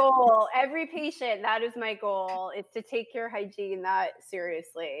 my goal. Every patient, that is my goal, is to take your hygiene that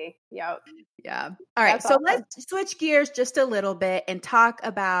seriously. Yep. yeah. All right. That's So awesome. let's switch gears just a little bit and talk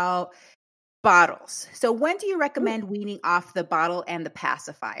about bottles. So when do you recommend weaning off the bottle and the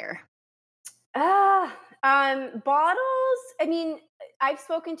pacifier? Bottles. I mean, I've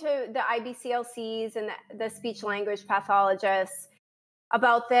spoken to the IBCLCs and the speech language pathologists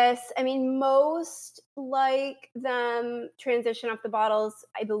about this. I mean, most like them transition off the bottles,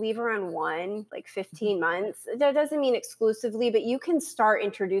 I believe, around 15 months. That doesn't mean exclusively, but you can start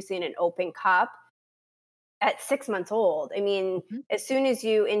introducing an open cup at 6 months old. I mean, Mhm. as soon as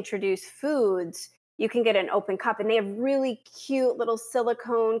you introduce foods, you can get an open cup, and they have really cute little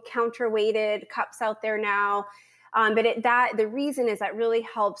silicone counterweighted cups out there now. But the reason is that really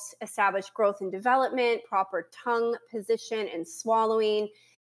helps establish growth and development, proper tongue position and swallowing,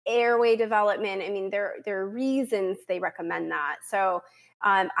 airway development. I mean, there are reasons they recommend that. So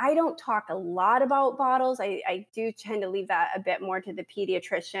I don't talk a lot about bottles. I do tend to leave that a bit more to the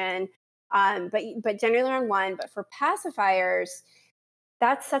pediatrician. But generally on one. But for pacifiers,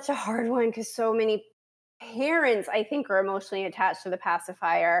 that's such a hard one because so many parents, I think, are emotionally attached to the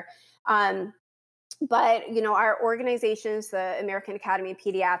pacifier. Um, but our organizations, the American Academy of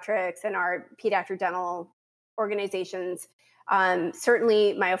Pediatrics and our pediatric dental organizations,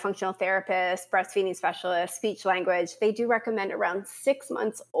 certainly myofunctional therapists, breastfeeding specialists, speech language, they do recommend around 6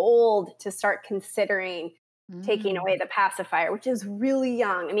 months old to start considering taking away Mm. the pacifier, which is really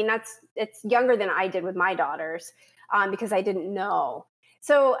young. I mean, it's younger than I did with my daughters, because I didn't know.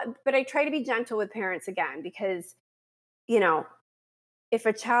 So, but I try to be gentle with parents again because, you know, if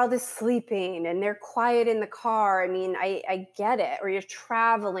a child is sleeping and they're quiet in the car, I mean, I get it. Or you're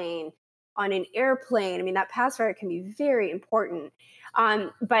traveling on an airplane. I mean, that pacifier can be very important.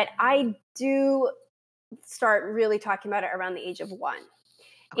 But I do start really talking about it around the age of 1.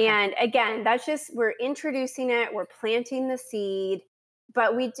 Okay. And again, that's just, we're introducing it, we're planting the seed.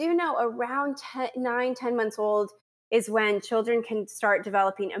 But we do know around 10 months old is when children can start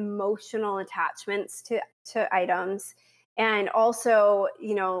developing emotional attachments to items. And also,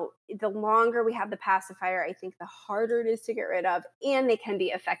 the longer we have the pacifier, I think the harder it is to get rid of, and they can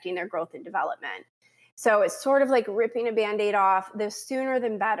be affecting their growth and development. So it's sort of like ripping a band-aid off. The sooner the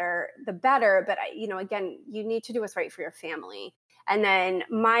better. But again, you need to do what's right for your family. And then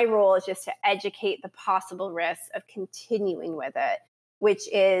my role is just to educate the possible risks of continuing with it,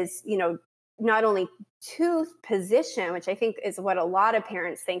 which is, not only tooth position, which I think is what a lot of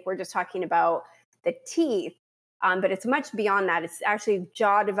parents think. We're just talking about the teeth. But it's much beyond that. It's actually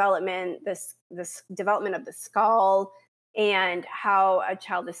jaw development, this development of the skull, and how a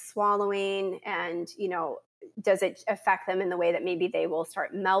child is swallowing, and does it affect them in the way that maybe they will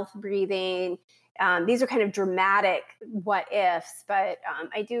start mouth breathing. These are kind of dramatic what ifs, but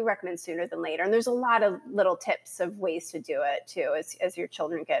I do recommend sooner than later. And there's a lot of little tips of ways to do it too as your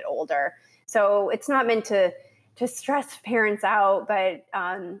children get older. So it's not meant to stress parents out, but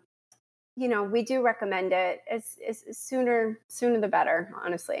we do recommend it as sooner the better,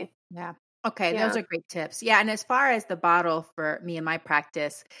 honestly. Yeah. Okay, those Yeah. are great tips. Yeah, and as far as the bottle for me and my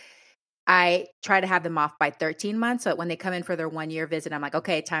practice, I try to have them off by 13 months. So when they come in for their 1 year visit, I'm like,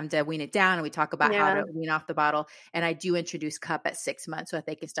 okay, time to wean it down. And we talk about how Yeah. to wean off the bottle. And I do introduce cup at 6 months so that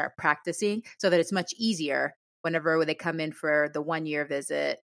they can start practicing, so that it's much easier whenever they come in for the 1 year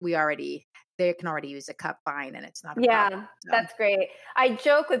visit. They can already use a cup fine, and it's not a problem. Yeah, So, that's great. I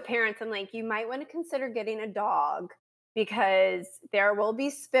joke with parents, I'm like, you might want to consider getting a dog because there will be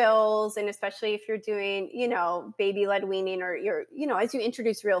spills. And especially if you're doing, baby led weaning, or as you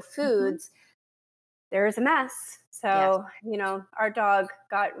introduce real mhm. foods, there is a mess. Yes. So, our dog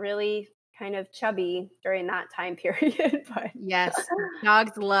got really kind of chubby during that time period. But Yes.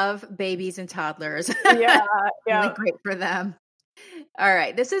 Dogs love babies and toddlers. yeah, Really yeah. great for them. All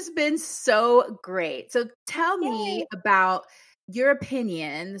right. This has been so great. So tell me Yay. about your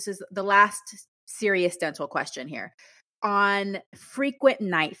opinion. This is the last serious dental question here on frequent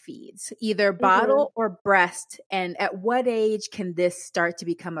night feeds, either Mhm. bottle or breast. And at what age can this start to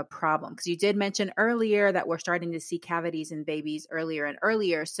become a problem? Because you did mention earlier that we're starting to see cavities in babies earlier and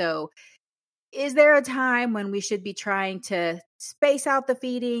earlier. So is there a time when we should be trying to space out the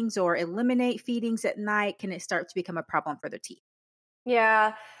feedings or eliminate feedings at night? Can it start to become a problem for their teeth?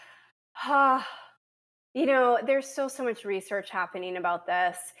 Yeah. There's still so much research happening about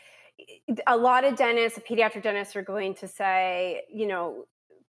this. A lot of dentists, pediatric dentists, are going to say,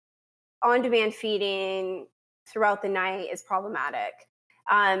 on demand feeding throughout the night is problematic.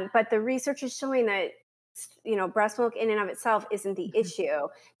 But the research is showing that, breast milk in and of itself isn't the Mhm. issue.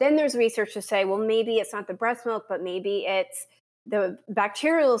 Then there's research to say, well, maybe it's not the breast milk, but maybe it's the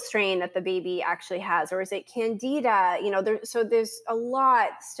bacterial strain that the baby actually has, or is it candida? So there's a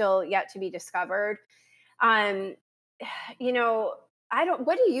lot still yet to be discovered. um, you know, I don't.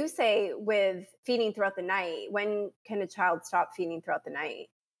 What do you say with feeding throughout the night? When can a child stop feeding throughout the night?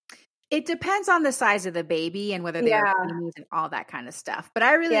 It depends on the size of the baby and whether they are Yeah, preemies and all that kind of stuff. But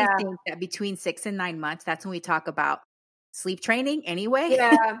I really yeah, think that between 6 and 9 months, that's when we talk about sleep training anyway.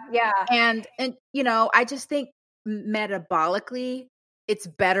 yeah, yeah, And I just think metabolically, it's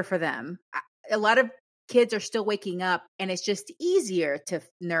better for them. A lot of kids are still waking up, and it's just easier to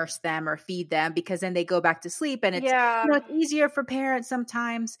nurse them or feed them because then they go back to sleep, and it's yeah, it's easier for parents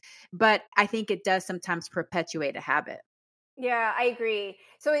sometimes, but I think it does sometimes perpetuate a habit. yeah. I agree.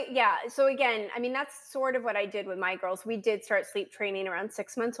 So yeah. So again, I mean, that's sort of what I did with my girls. We did start sleep training around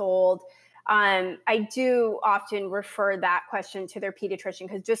 6 months old. I do often refer that question to their pediatrician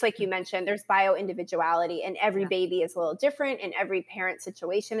because, just like you Mm, mentioned, there's bio individuality, and every yeah. baby is a little different, and every parent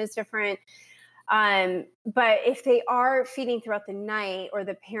situation is different. But if they are feeding throughout the night, or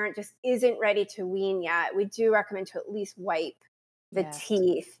the parent just isn't ready to wean yet, we do recommend to at least wipe the Yes.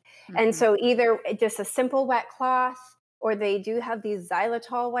 teeth. And Mhm. so either just a simple wet cloth, or they do have these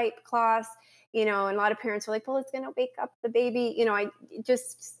xylitol wipe cloths, and a lot of parents are like, well, it's going to wake up the baby. I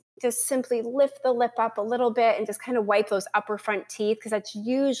just simply lift the lip up a little bit and just kind of wipe those upper front teeth, because that's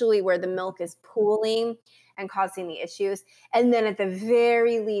usually where the milk is pooling and causing the issues. And then at the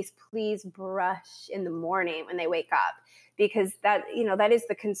very least, please brush in the morning when they wake up, because that is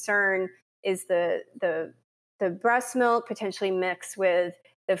the concern, is the breast milk potentially mixed with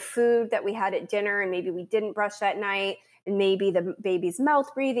the food that we had at dinner, and maybe we didn't brush that night, and maybe the baby's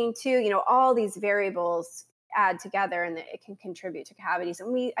mouth breathing too. All these variables add together, and it can contribute to cavities.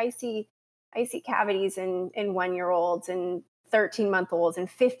 And I see cavities in 1 year olds, and 13-month olds, and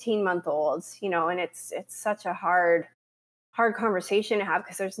 15-month olds, and it's such a hard conversation to have,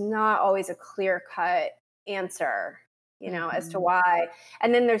 because there's not always a clear cut answer, as to Mhm. why.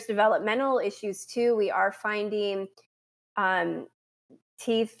 And then there's developmental issues too. We are finding um,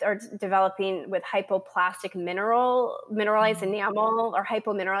 teeth are developing with hypoplastic mineralized Mhm. enamel, or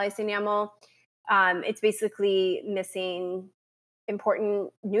hypomineralized enamel. It's basically missing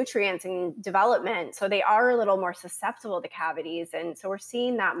important nutrients in development. So they are a little more susceptible to cavities. And so we're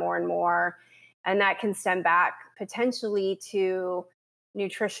seeing that more and more. And that can stem back potentially to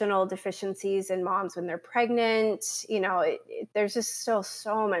nutritional deficiencies in moms when they're pregnant. There's just still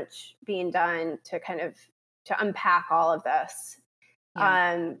so much being done to kind of to unpack all of this.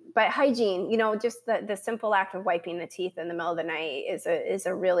 Yeah. But hygiene, just the simple act of wiping the teeth in the middle of the night is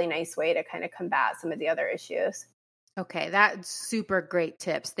a really nice way to kind of combat some of the other issues. Okay, that's super great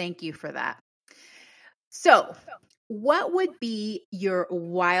tips. Thank you for that. So, what would be your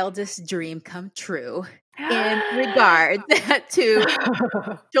wildest dream come true in regards to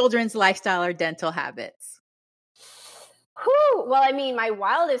children's lifestyle or dental habits? Whew, well, I mean, my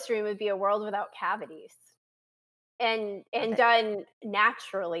wildest dream would be a world without cavities and Love it. done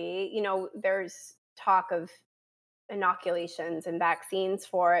naturally. There's talk of inoculations and vaccines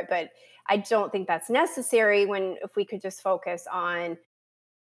for it, but I don't think that's necessary when if we could just focus on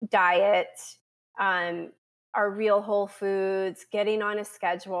diet, um, our real whole foods, getting on a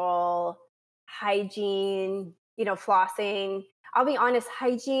schedule, hygiene, flossing. I'll be honest,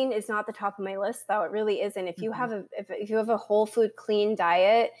 hygiene is not the top of my list though. It really isn't. If you Mhm. have if you have a whole food clean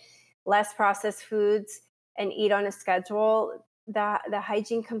diet, less processed foods, and eat on a schedule, the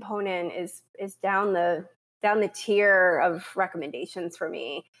hygiene component is down the tier of recommendations for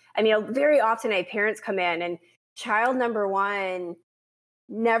me. I mean, very often I have parents come in and child number one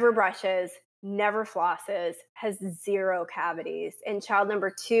never brushes, never flosses, has zero cavities. And child number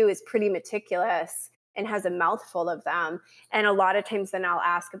two is pretty meticulous and has a mouthful of them. And a lot of times, then I'll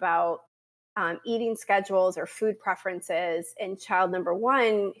ask about eating schedules or food preferences. And child number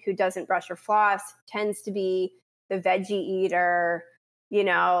one, who doesn't brush or floss, tends to be the veggie eater,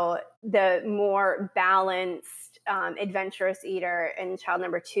 the more balanced, adventurous eater. And child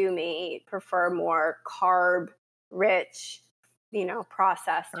number two may prefer more carb rich,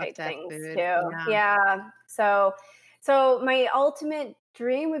 process type Processed things food. too. Yeah. Yeah. So my ultimate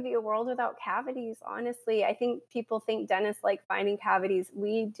dream would be a world without cavities. Honestly, I think people think dentists like finding cavities.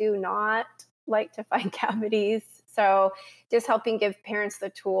 We do not like to find cavities. So just helping give parents the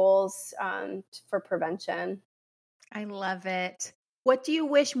tools for prevention. I love it. What do you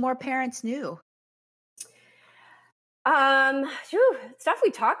wish more parents knew? Stuff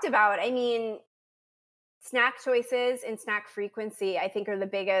we talked about. I mean, snack choices and snack frequency, I think, are the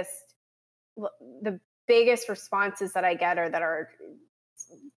biggest responses that I get are that are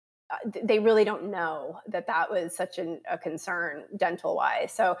they really don't know that was such a concern dental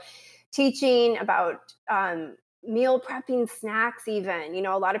wise. So teaching about meal prepping snacks, even,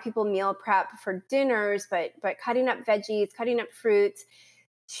 a lot of people meal prep for dinners, but cutting up veggies, cutting up fruits,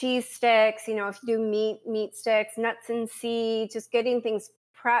 cheese sticks, if you do meat sticks, nuts and seeds, just getting things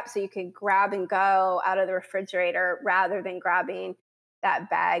prepped so you can grab and go out of the refrigerator rather than grabbing that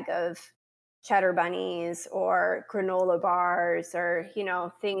bag of cheddar bunnies or granola bars or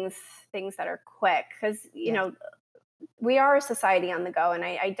things that are quick, because Yes. we are a society on the go, and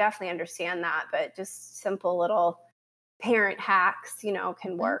I definitely understand that, but just simple little parent hacks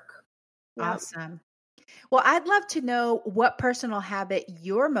can Mhm. work. Yeah. Awesome. Well, I'd love to know what personal habit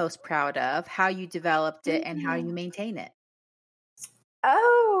you're most proud of, how you developed it, and how you maintain it.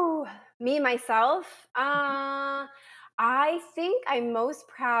 Oh, me myself. Mhm. I think I'm most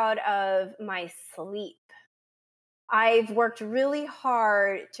proud of my sleep. I've worked really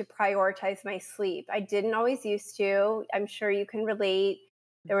hard to prioritize my sleep. I didn't always used to. I'm sure you can relate.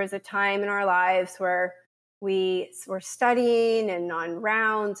 There was a time in our lives where we were studying and on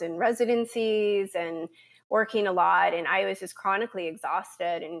rounds and residencies and working a lot, and I was just chronically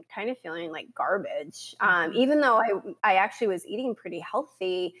exhausted and kind of feeling like garbage. Mhm. Even though I actually was eating pretty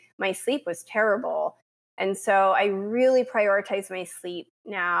healthy, my sleep was terrible. And so I really prioritize my sleep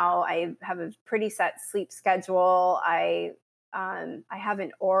now. I have a pretty set sleep schedule. I have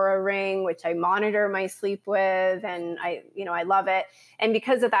an Aura ring which I monitor my sleep with, and I love it. And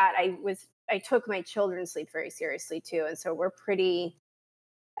because of that, I took my children's sleep very seriously too. And so we're pretty,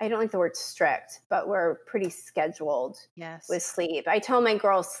 I don't like the word strict, but we're pretty scheduled with Yes. sleep. I tell my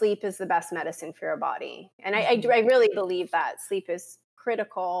girls sleep is the best medicine for your body. And Mhm. I really believe that sleep is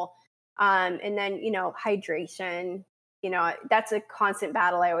critical. And then, hydration, that's a constant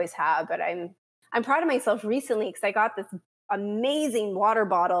battle I always have, but I'm proud of myself recently because I got this amazing water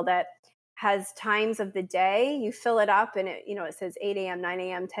bottle that has times of the day. You fill it up and it says 8 a.m.,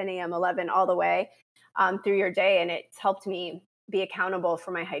 9 a.m., 10 a.m., 11, all the way through your day. And it's helped me be accountable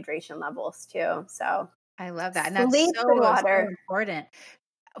for my hydration levels too. So I love that, and that's sleep and so water. important.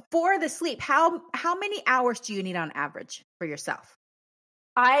 For the sleep, how many hours do you need on average for yourself?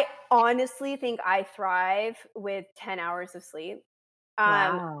 I honestly think I thrive with 10 hours of sleep. Um,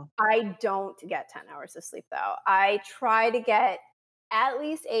 Wow. I don't get 10 hours of sleep though. I try to get at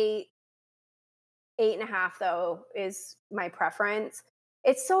least 8.5 though is my preference.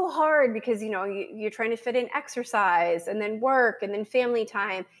 It's so hard because you're trying to fit in exercise and then work and then family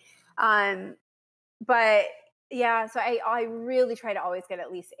time. Um, but Yeah, so I really try to always get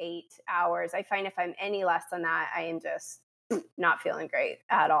at least 8 hours. I find if I'm any less than that, I am just not feeling great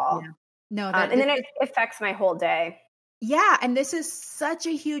at all. Yeah. No, And then it affects my whole day. yeah, and this is such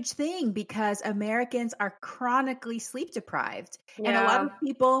a huge thing because Americans are chronically sleep deprived. And a lot Yeah. of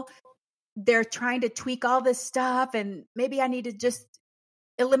people, they're trying to tweak all this stuff, and maybe I need to just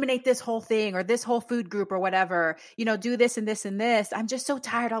eliminate this whole thing or this whole food group or whatever, do this and this and this. I'm just so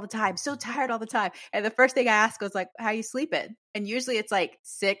tired all the time, so tired all the time. And the first thing I ask was like, how you sleeping? And usually it's like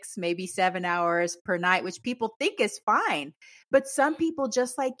 6, maybe 7 hours per night, which people think is fine. But some people,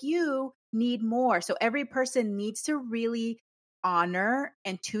 just like you, need more. So every person needs to really honor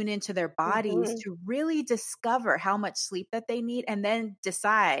and tune into their bodies Mhm. to really discover how much sleep that they need, and then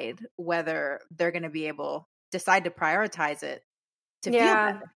decide whether they're going to decide to prioritize it to feel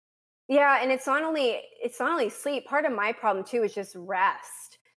Yeah. better. Yeah, and it's not only sleep. Part of my problem too is just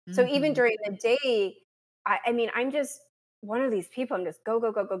rest. So even Mhm. during the day, I mean, I'm just one of these people. I'm just go,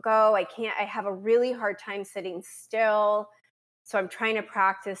 go, go, go, go. I have a really hard time sitting still. So I'm trying to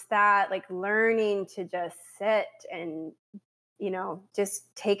practice that, like learning to just sit and,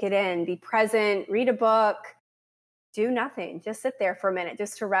 just take it in, be present, read a book, do nothing, just sit there for a minute,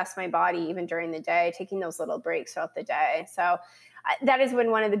 just to rest my body, even during the day, taking those little breaks throughout the day. So that has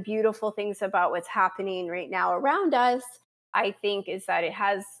been one of the beautiful things about what's happening right now around us, I think, is that it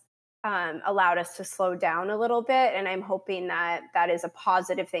has allowed us to slow down a little bit. And I'm hoping that that is a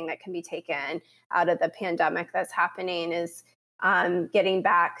positive thing that can be taken out of the pandemic that's happening, is getting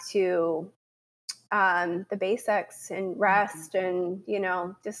back to the basics and Mhm. rest and,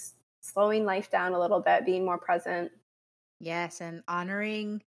 just slowing life down a little bit, being more present. Yes, and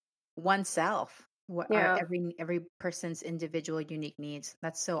honoring oneself, what are Yeah. every person's individual unique needs.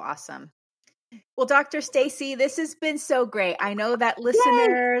 That's so awesome. Well, Dr. Staci, this has been so great. I know that Yay!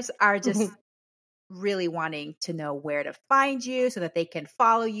 listeners are just really wanting to know where to find you so that they can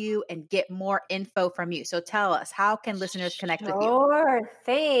follow you and get more info from you. So tell us, how can listeners connect with you? Sure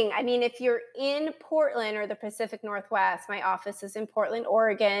thing. I mean, if you're in Portland or the Pacific Northwest, my office is in Portland,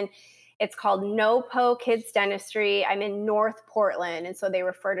 Oregon. It's called NoPo Kids Dentistry. I'm in North Portland, and so they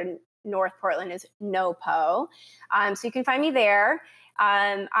refer to North Portland as NoPo. So you can find me there.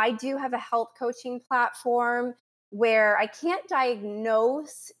 I do have a health coaching platform where I can't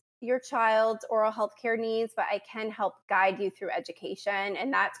diagnose your child's oral health care needs, but I can help guide you through education,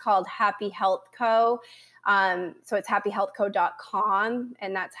 and that's called Happy Health Co. So it's happyhealthco.com,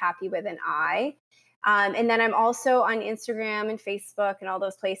 and that's happy with an I. And then I'm also on Instagram and Facebook and all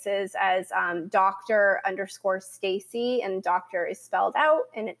those places as Dr._Staci, and doctor is spelled out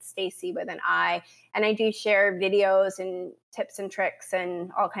and it's Staci with an I. And I do share videos and tips and tricks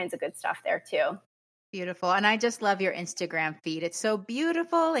and all kinds of good stuff there too. Beautiful. And I just love your Instagram feed. It's so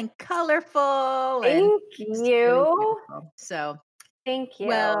beautiful and colorful and Thank just really you. beautiful. So, Thank you.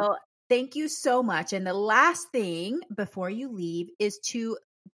 well, thank you so much. And the last thing before you leave is to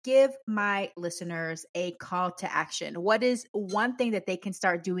give my listeners a call to action. What is one thing that they can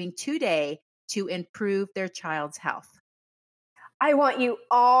start doing today to improve their child's health? I want you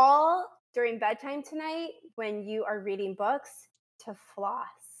all during bedtime tonight, when you are reading books, to floss.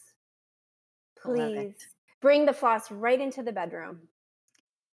 Love Please it. bring the floss right into the bedroom.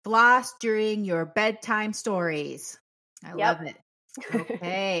 Floss during your bedtime stories. I Yep. love it.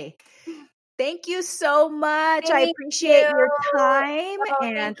 Okay. Thank you so much. I Thank appreciate you. your time Oh,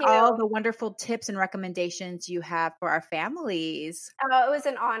 and thank all you. the wonderful tips and recommendations you have for our families. Oh, it was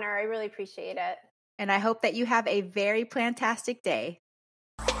an honor. I really appreciate it. And I hope that you have a very plantastic day.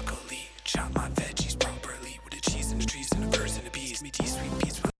 Broccoli, chop my veggies properly with the cheese and the trees and the birds and the bees. Meaty sweet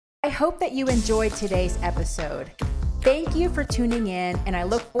peas. I hope that you enjoyed today's episode. Thank you for tuning in, and I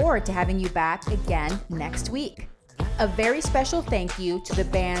look forward to having you back again next week. A very special thank you to the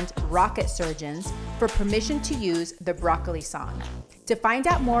band Rocket Surgeons for permission to use the Broccoli song. To find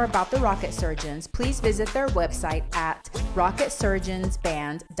out more about the Rocket Surgeons, please visit their website at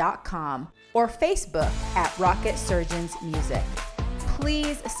rocketsurgeonsband.com or Facebook at Rocket Surgeons Music.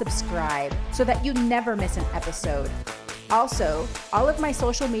 Please subscribe so that you never miss an episode. Also, all of my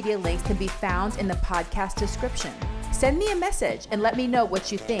social media links can be found in the podcast description. Send me a message and let me know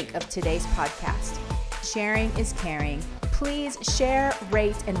what you think of today's podcast. Sharing is caring. Please share,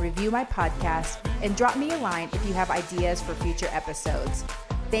 rate, and review my podcast, and drop me a line if you have ideas for future episodes.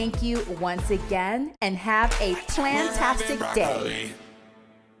 Thank you once again, and have a plantastic day.